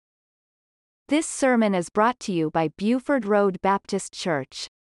This sermon is brought to you by Buford Road Baptist Church.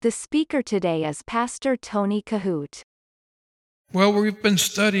 The speaker today is Pastor Tony Kohout. Well, we've been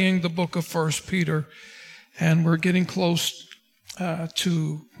studying the book of 1 Peter, and we're getting close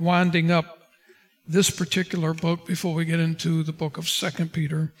to winding up this particular book before we get into the book of 2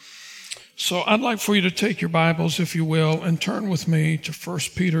 Peter. So I'd like for you to take your Bibles, if you will, and turn with me to 1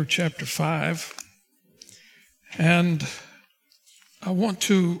 Peter chapter 5. And I want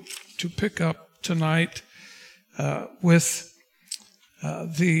to pick up tonight with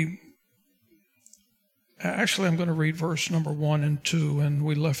actually I'm going to read verse number 1 and 2, and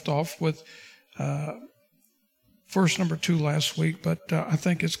we left off with verse number 2 last week, but I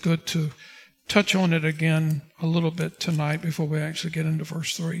think it's good to touch on it again a little bit tonight before we actually get into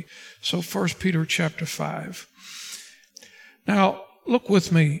verse 3. So 1 Peter chapter 5. Now, look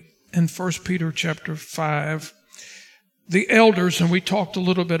with me in 1 Peter chapter 5. The elders, and we talked a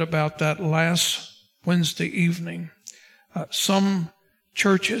little bit about that last Wednesday evening. Some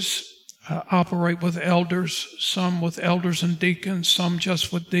churches operate with elders, some with elders and deacons, some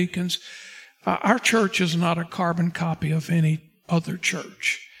just with deacons. Our church is not a carbon copy of any other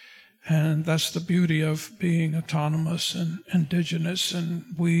church. And that's the beauty of being autonomous and indigenous. And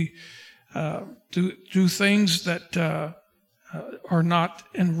we do things that are not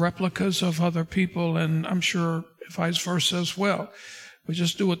in replicas of other people, and I'm sure vice versa as well. We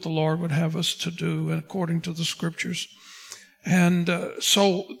just do what the Lord would have us to do according to the Scriptures. And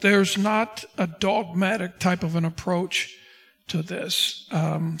so there's not a dogmatic type of an approach to this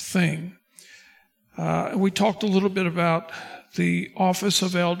thing. We talked a little bit about the office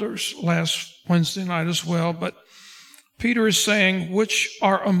of elders last Wednesday night as well, but Peter is saying, which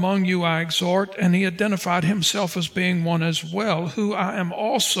are among you I exhort, and he identified himself as being one as well, who I am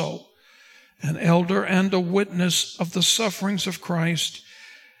also an elder and a witness of the sufferings of Christ,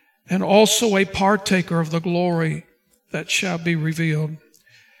 and also a partaker of the glory that shall be revealed.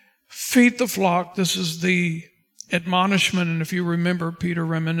 Feed the flock. This is the admonishment, and if you remember, Peter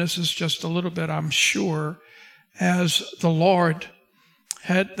reminisces just a little bit, I'm sure, as the Lord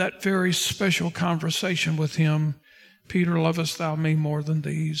had that very special conversation with him. Peter, lovest thou me more than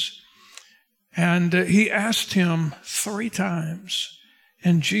these? And he asked him 3 times,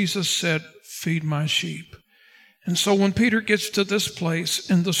 and Jesus said, feed my sheep. And so when Peter gets to this place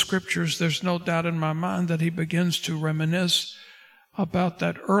in the Scriptures, there's no doubt in my mind that he begins to reminisce about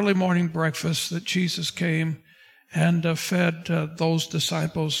that early morning breakfast that Jesus came and fed those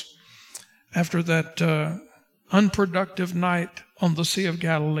disciples after that unproductive night on the Sea of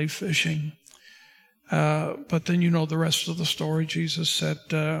Galilee fishing. But then you know the rest of the story. Jesus said,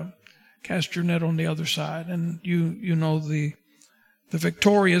 cast your net on the other side. And you know the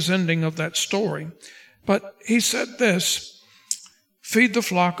victorious ending of that story. But he said this, feed the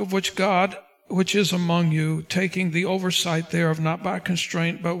flock of which God, which is among you, taking the oversight thereof, not by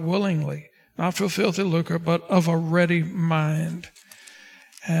constraint, but willingly, not for filthy lucre, but of a ready mind.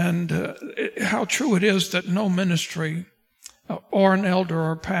 And how true it is that no ministry or an elder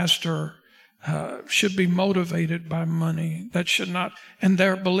or pastor should be motivated by money. That should not, and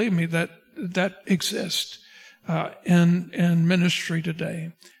there, believe me, that exists in ministry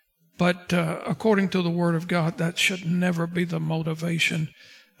today. But according to the Word of God, that should never be the motivation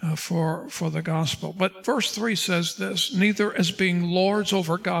for the gospel. But verse 3 says this, neither as being lords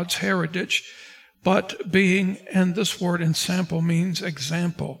over God's heritage, but being, and this word ensample means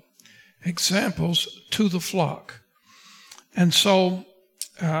example, examples to the flock. And so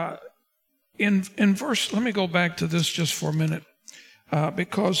in verse, let me go back to this just for a minute,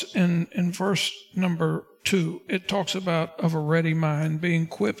 because in verse number 2, it talks about of a ready mind, being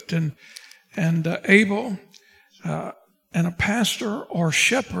equipped and able, and a pastor or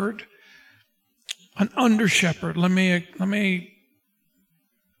shepherd, an under shepherd. Let me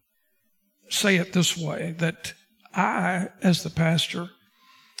say it this way, that I, as the pastor,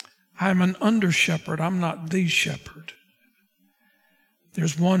 I'm an under shepherd. I'm not the shepherd.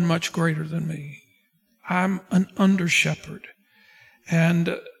 There's one much greater than me. I'm an under shepherd.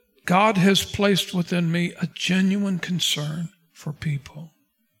 And God has placed within me a genuine concern for people.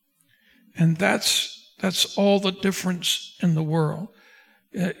 And that's all the difference in the world.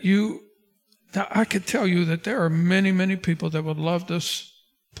 I could tell you that there are many, many people that would love this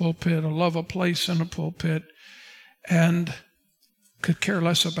pulpit or love a place in a pulpit and could care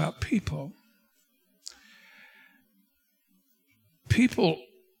less about people. People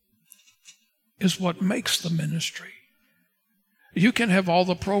is what makes the ministry. You can have all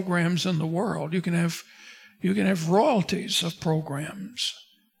the programs in the world. You can have royalties of programs,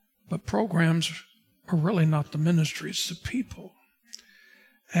 but programs are really not the ministry, it's the people.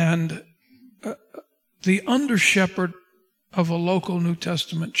 And the under-shepherd of a local New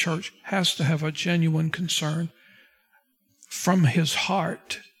Testament church has to have a genuine concern from his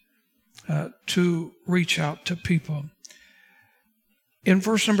heart to reach out to people. In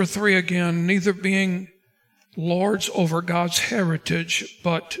verse number 3 again, neither being lords over God's heritage,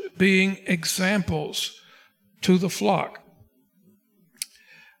 but being examples to the flock.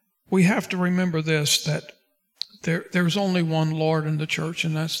 We have to remember this, that there's only one Lord in the church,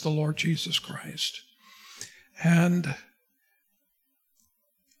 and that's the Lord Jesus Christ. And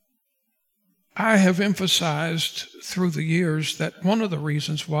I have emphasized through the years that one of the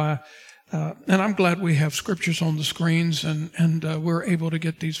reasons why, and I'm glad we have scriptures on the screens and we're able to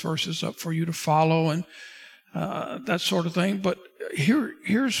get these verses up for you to follow and that sort of thing. But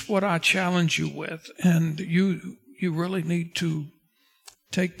here's what I challenge you with, and you really need to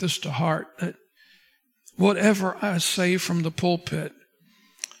take this to heart, that whatever I say from the pulpit,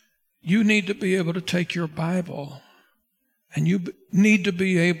 you need to be able to take your Bible and you need to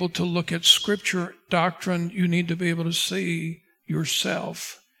be able to look at Scripture doctrine. You need to be able to see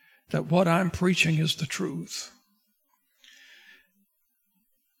yourself that what I'm preaching is the truth.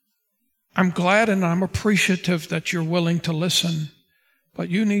 I'm glad and I'm appreciative that you're willing to listen, but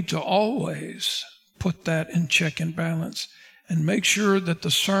you need to always put that in check and balance and make sure that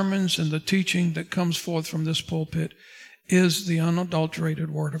the sermons and the teaching that comes forth from this pulpit is the unadulterated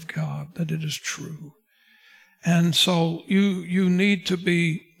Word of God, that it is true. And so you need to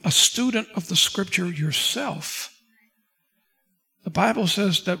be a student of the Scripture yourself. The Bible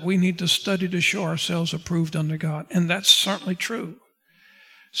says that we need to study to show ourselves approved unto God, and that's certainly true.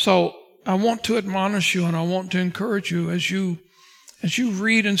 So I want to admonish you and I want to encourage you as you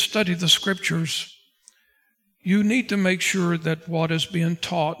read and study the Scriptures, you need to make sure that what is being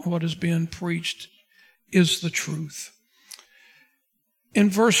taught, what is being preached is the truth. In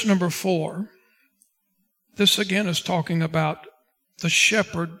verse number 4, this again is talking about the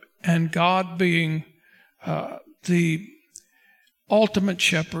shepherd and God being the ultimate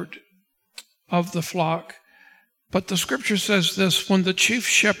shepherd of the flock. But the Scripture says this, when the chief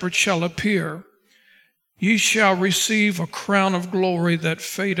shepherd shall appear, ye shall receive a crown of glory that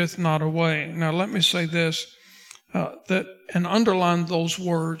fadeth not away. Now let me say this, and underline those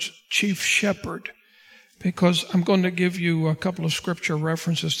words, chief shepherd, because I'm going to give you a couple of scripture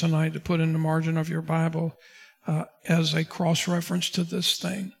references tonight to put in the margin of your Bible as a cross-reference to this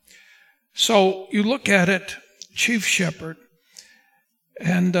thing. So you look at it, chief shepherd,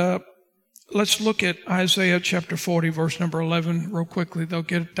 and let's look at Isaiah chapter 40, verse number 11 real quickly. They'll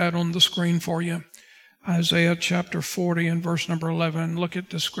get that on the screen for you. Isaiah chapter 40 and verse number 11. Look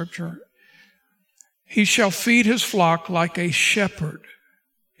at the scripture. He shall feed his flock like a shepherd.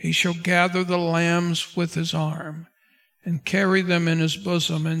 He shall gather the lambs with his arm and carry them in his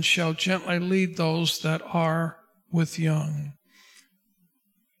bosom, and shall gently lead those that are with young.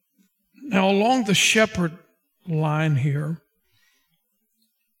 Now, along the shepherd line here,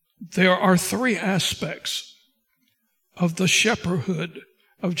 there are three aspects of the shepherdhood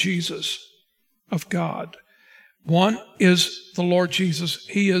of Jesus, of God. One is the Lord Jesus.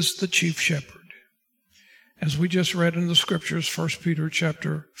 He is the chief shepherd. As we just read in the scriptures, 1 Peter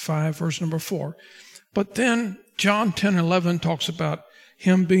chapter 5, verse number 4. But then John 10:11 talks about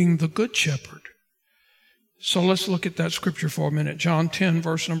him being the good shepherd. So let's look at that scripture for a minute. John 10,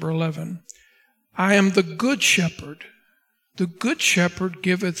 verse number 11. I am the good shepherd. The good shepherd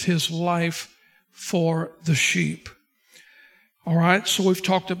giveth his life for the sheep. All right, so we've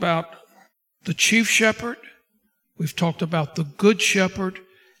talked about the chief shepherd. We've talked about the good shepherd.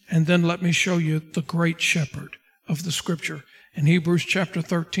 And then let me show you the great shepherd of the scripture in Hebrews chapter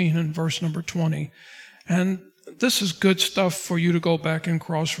 13 and verse number 20. And this is good stuff for you to go back and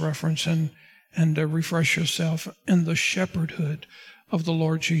cross-reference and refresh yourself in the shepherdhood of the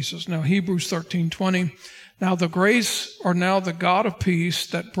Lord Jesus. Now, Hebrews 13:20. Now the grace, or now the God of peace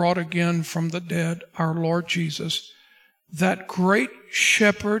that brought again from the dead our Lord Jesus, that great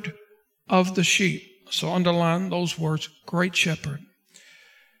shepherd of the sheep. So underline those words, great shepherd.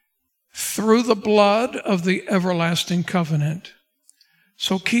 Through the blood of the everlasting covenant.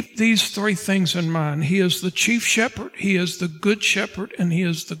 So keep these three things in mind. He is the chief shepherd, he is the good shepherd, and he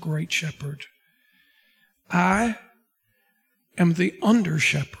is the great shepherd. I am the under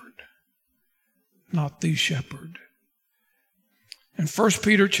shepherd, not the shepherd. In 1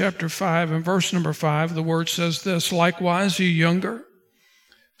 Peter chapter 5 and verse number 5, the word says this, likewise, ye younger,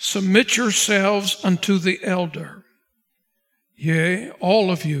 submit yourselves unto the elder. Yea,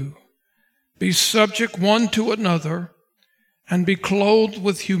 all of you, be subject one to another, and be clothed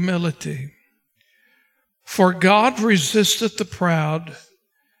with humility. For God resisteth the proud,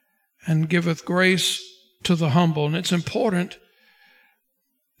 and giveth grace to the humble. And it's important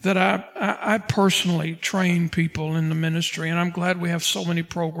that I personally train people in the ministry. And I'm glad we have so many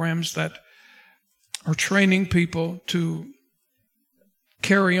programs that are training people to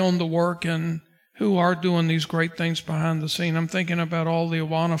carry on the work and who are doing these great things behind the scene. I'm thinking about all the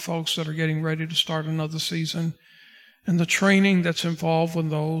Awana folks that are getting ready to start another season and the training that's involved with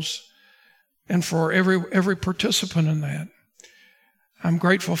those, and for every participant in that. I'm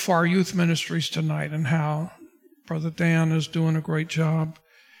grateful for our youth ministries tonight and how Brother Dan is doing a great job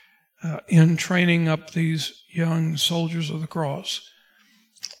in training up these young soldiers of the cross.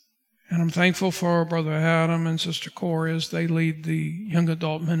 And I'm thankful for Brother Adam and Sister Corey as they lead the young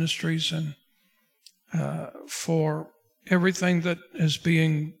adult ministries, and for everything that is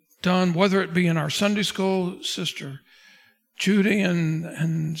being done, whether it be in our Sunday school, Sister Judy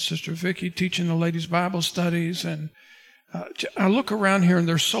and Sister Vicky teaching the ladies' Bible studies. And I look around here and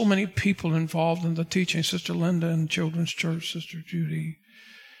there's so many people involved in the teaching. Sister Linda in Children's Church, Sister Judy.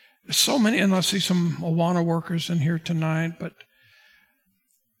 So many, and I see some Awana workers in here tonight. But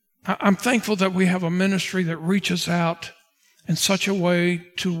I'm thankful that we have a ministry that reaches out in such a way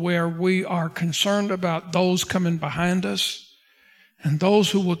to where we are concerned about those coming behind us and those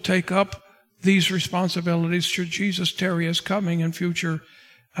who will take up these responsibilities should Jesus tarry as coming in future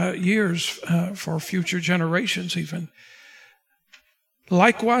years, for future generations even.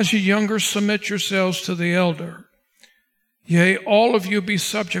 Likewise, ye younger, submit yourselves to the elder. Yea, all of you be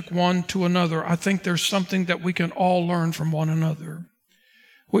subject one to another. I think there's something that we can all learn from one another.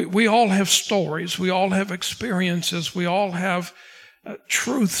 We all have stories. We all have experiences. We all have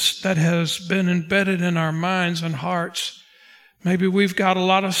truths that has been embedded in our minds and hearts. Maybe we've got a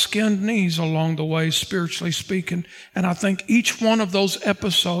lot of skinned knees along the way, spiritually speaking. And I think each one of those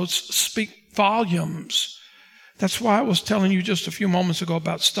episodes speak volumes. That's why I was telling you just a few moments ago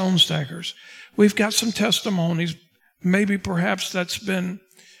about stone stackers. We've got some testimonies, maybe perhaps that's been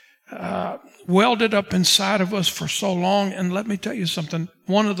welded up inside of us for so long. And let me tell you something.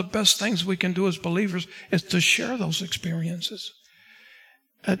 One of the best things we can do as believers is to share those experiences.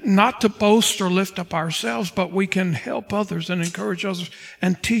 Not to boast or lift up ourselves, but we can help others and encourage others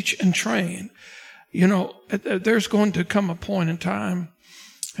and teach and train. You know, there's going to come a point in time.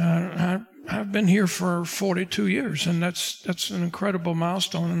 I've been here for 42 years, and that's an incredible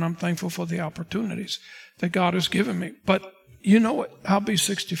milestone, and I'm thankful for the opportunities that God has given me. But you know what? I'll be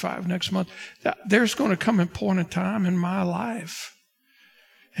 65 next month. There's going to come a point in time in my life,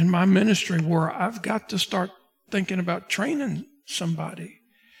 in my ministry, where I've got to start thinking about training somebody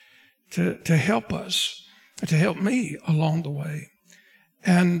to help us, to help me along the way,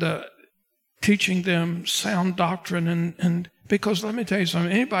 and teaching them sound doctrine. And because let me tell you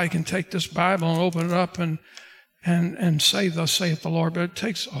something, anybody can take this Bible and open it up and say, thus saith the Lord, but it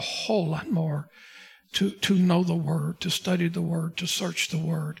takes a whole lot more to know the Word, to study the Word, to search the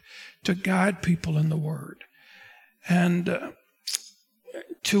Word, to guide people in the Word, and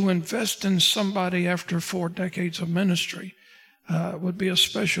to invest in somebody after 4 decades of ministry. Would be a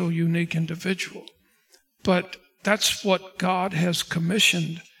special, unique individual. But that's what God has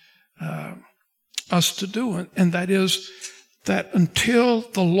commissioned us to do. And that is that until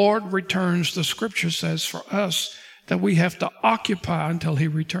the Lord returns, the Scripture says for us that we have to occupy until He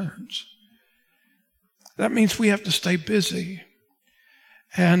returns. That means we have to stay busy.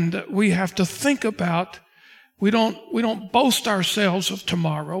 And we have to think about, we don't boast ourselves of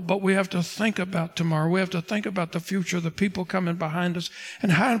tomorrow, but we have to think about tomorrow. We have to think about the future, the people coming behind us,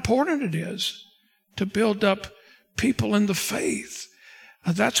 and how important it is to build up people in the faith.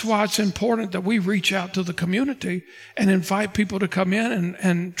 That's why it's important that we reach out to the community and invite people to come in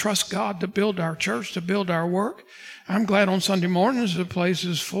and trust God to build our church, to build our work. I'm glad on Sunday mornings the place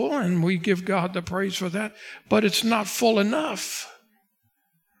is full, and we give God the praise for that, but it's not full enough.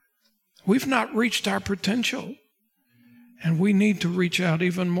 We've not reached our potential, and we need to reach out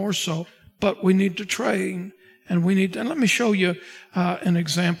even more so, but we need to train, and let me show you an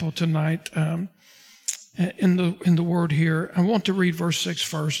example tonight in the Word here. I want to read verse 6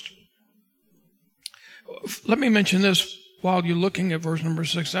 first. Let me mention this while you're looking at verse number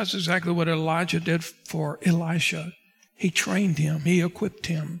 6. That's exactly what Elijah did for Elisha. He trained him. He equipped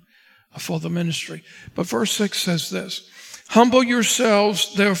him for the ministry. But verse 6 says this: Humble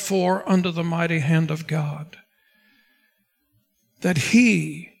yourselves, therefore, under the mighty hand of God, that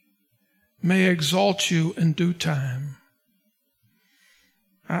He may exalt you in due time.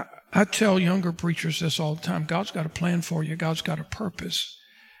 I tell younger preachers this all the time. God's got a plan for you. God's got a purpose.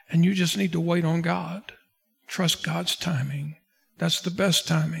 And you just need to wait on God. Trust God's timing. That's the best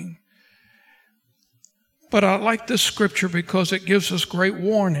timing. But I like this scripture because it gives us great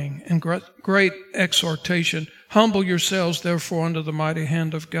warning and great exhortation. Humble yourselves, therefore, under the mighty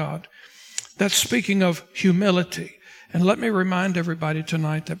hand of God. That's speaking of humility. And let me remind everybody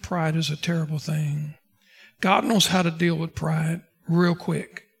tonight that pride is a terrible thing. God knows how to deal with pride real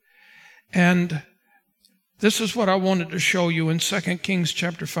quick. And this is what I wanted to show you in 2 Kings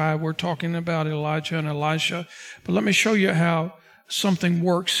chapter 5. We're talking about Elijah and Elisha. But let me show you how something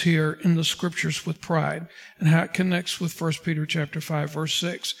works here in the scriptures with pride and how it connects with 1 Peter chapter 5, verse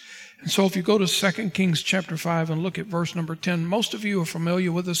 6. And so if you go to 2 Kings chapter 5 and look at verse number 10, most of you are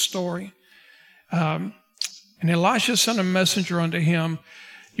familiar with this story. And Elisha sent a messenger unto him.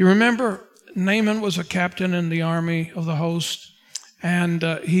 You remember Naaman was a captain in the army of the host, and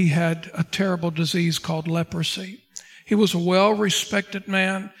he had a terrible disease called leprosy. He was a well-respected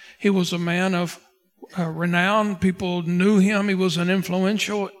man. He was a man of renown. People knew him. He was an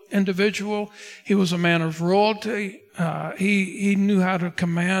influential individual. He was a man of royalty. He knew how to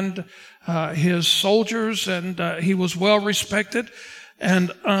command his soldiers, and he was well-respected.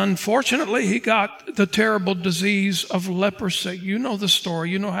 And unfortunately, he got the terrible disease of leprosy. You know the story.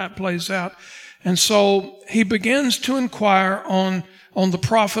 You know how it plays out. And so he begins to inquire on the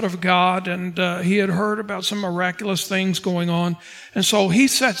prophet of God, and he had heard about some miraculous things going on. And so he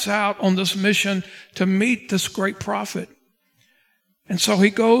sets out on this mission to meet this great prophet. And so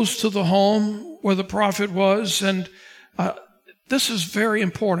he goes to the home where the prophet was, and this is very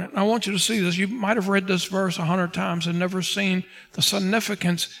important. I want you to see this. You might have read this verse 100 times and never seen the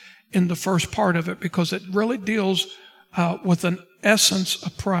significance in the first part of it, because it really deals with an essence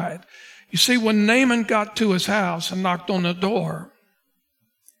of pride. You see, when Naaman got to his house and knocked on the door,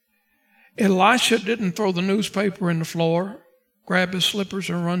 Elisha didn't throw the newspaper in the floor, grab his slippers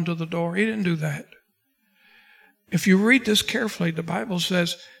and run to the door. He didn't do that. If you read this carefully, the Bible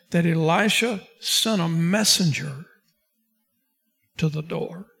says that Elisha sent a messenger to the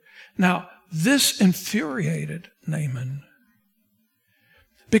door. Now, this infuriated Naaman,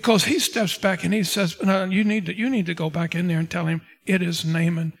 because he steps back and he says, no, you need to go back in there and tell him it is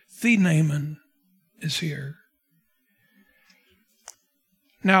Naaman. The Naaman is here.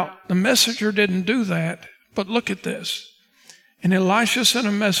 Now, the messenger didn't do that, but look at this. And Elisha sent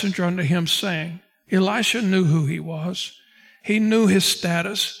a messenger unto him, saying, Elisha knew who he was. He knew his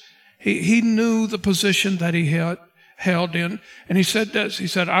status. He knew the position that he held in. And he said this. He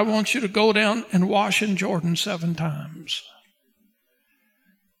said, I want you to go down and wash in Jordan 7 times.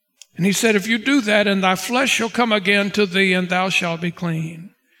 And he said, if you do that, and thy flesh shall come again to thee, and thou shalt be clean.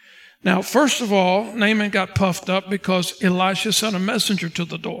 Now, first of all, Naaman got puffed up because Elisha sent a messenger to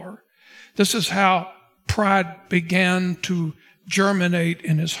the door. This is how pride began to germinate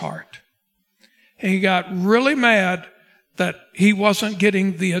in his heart. He got really mad that he wasn't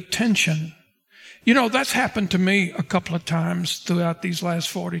getting the attention. You know, that's happened to me a couple of times throughout these last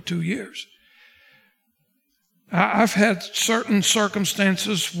 42 years. I've had certain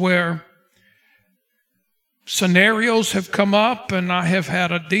circumstances where scenarios have come up, and I have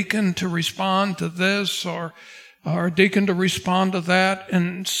had a deacon to respond to this or a deacon to respond to that,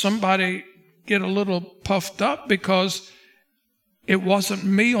 and somebody get a little puffed up because it wasn't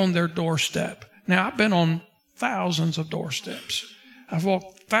me on their doorstep. Now, I've been on thousands of doorsteps. I've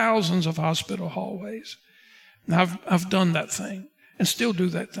walked thousands of hospital hallways. And I've done that thing and still do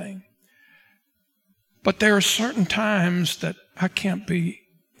that thing. But there are certain times that I can't be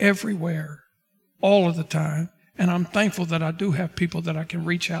everywhere all of the time. And I'm thankful that I do have people that I can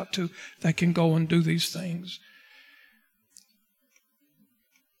reach out to that can go and do these things.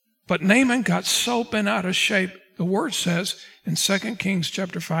 But Naaman got so bent out of shape. The word says in 2 Kings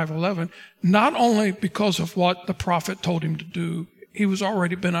chapter 5:11, not only because of what the prophet told him to do, he was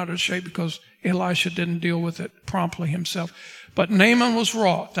already bent out of shape because Elisha didn't deal with it promptly himself. But Naaman was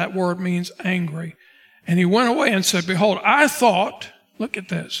wroth. That word means angry. And he went away and said, behold, I thought, look at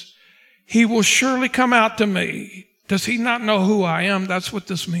this, he will surely come out to me. Does he not know who I am? That's what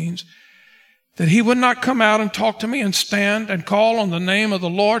this means. That he would not come out and talk to me and stand and call on the name of the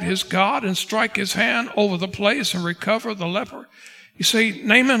Lord his God and strike his hand over the place and recover the leper. You see,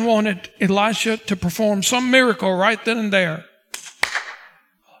 Naaman wanted Elisha to perform some miracle right then and there.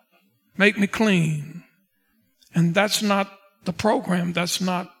 Make me clean. And that's not the program. That's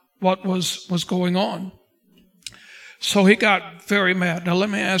not what was going on. So he got very mad. Now let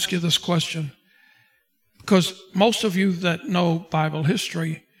me ask you this question, because most of you that know Bible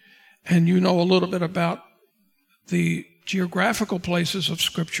history and you know a little bit about the geographical places of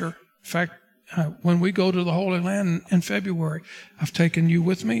Scripture. In fact, when we go to the Holy Land in February, I've taken you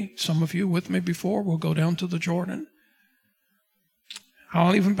with me, some of you with me before. We'll go down to the Jordan.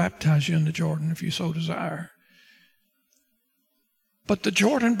 I'll even baptize you in the Jordan if you so desire. But the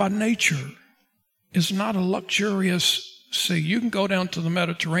Jordan by nature is not a luxurious sea. You can go down to the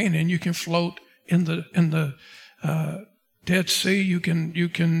Mediterranean. You can float in the Dead Sea. You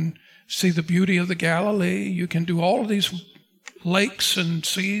can see the beauty of the Galilee. You can do all of these lakes and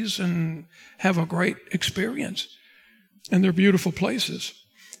seas and have a great experience. And they're beautiful places.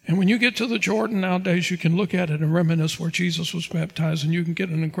 And when you get to the Jordan nowadays, you can look at it and reminisce where Jesus was baptized, and you can get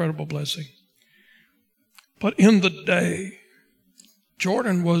an incredible blessing. But in the day,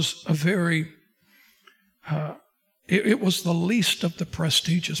 Jordan was a very, it was the least of the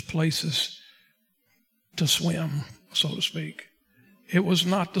prestigious places to swim, so to speak. It was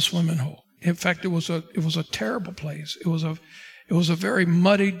not the swimming hole. In fact, it was a terrible place. It was a very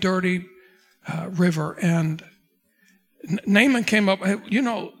muddy, dirty river. And Naaman came up,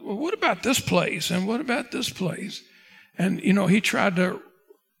 what about this place? And what about this place? And, he tried to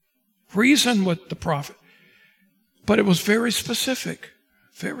reason with the prophet. But it was very specific,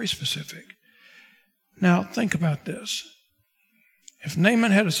 very specific. Now, think about this. If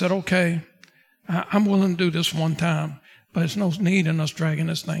Naaman had said, okay, I'm willing to do this one time, but there's no need in us dragging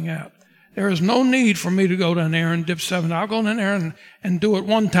this thing out. There is no need for me to go down there and dip 7. I'll go in there and do it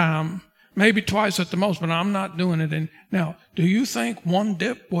one time, maybe twice at the most, but I'm not doing it. And now, do you think one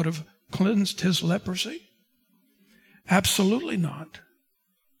dip would have cleansed his leprosy? Absolutely not.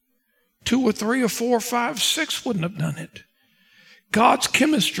 2 or 3 or 4 or 5, 6 wouldn't have done it. God's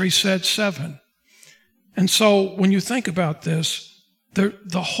chemistry said 7. And so when you think about this,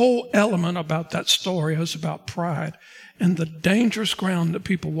 the whole element about that story is about pride and the dangerous ground that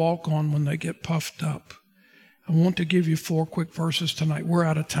people walk on when they get puffed up. I want to give you 4 quick verses tonight. We're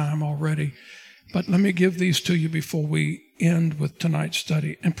out of time already, but let me give these to you before we end with tonight's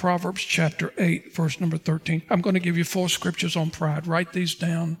study. In Proverbs chapter 8, verse number 13, I'm going to give you 4 scriptures on pride. Write these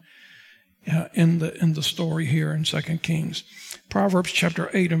down in the story here in 2 Kings. Proverbs chapter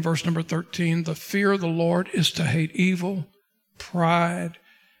 8 and verse number 13, the fear of the Lord is to hate evil, pride,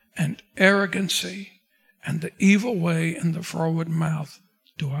 and arrogancy, and the evil way and the froward mouth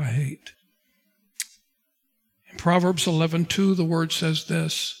do I hate. In Proverbs 11:2, the word says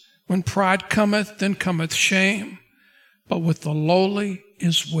this, when pride cometh, then cometh shame, but with the lowly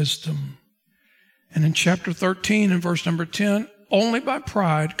is wisdom. And in chapter 13 and verse number 10, only by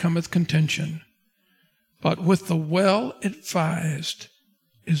pride cometh contention, but with the well-advised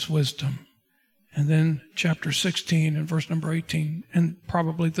is wisdom. And then chapter 16 and verse number 18, and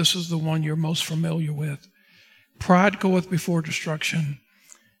probably this is the one you're most familiar with. Pride goeth before destruction,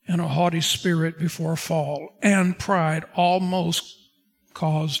 and a haughty spirit before a fall. And pride almost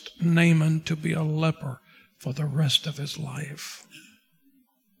caused Naaman to be a leper for the rest of his life.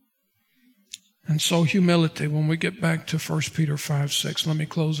 And so humility, when we get back to 1 Peter 5:6, let me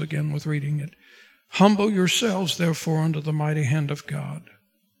close again with reading it. Humble yourselves, therefore, under the mighty hand of God.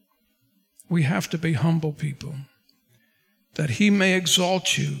 We have to be humble people, that he may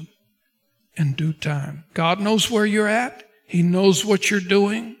exalt you in due time. God knows where you're at. He knows what you're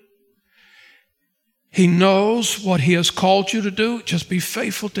doing. He knows what he has called you to do. Just be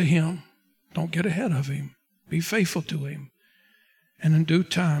faithful to him. Don't get ahead of him. Be faithful to him. And in due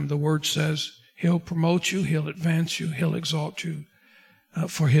time, the word says, he'll promote you, he'll advance you, he'll exalt you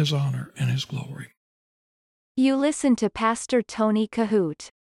for his honor and his glory. You listen to Pastor Tony Kohout.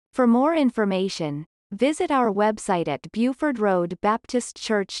 For more information, visit our website at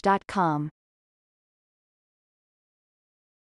BufordRoadBaptistChurch.com.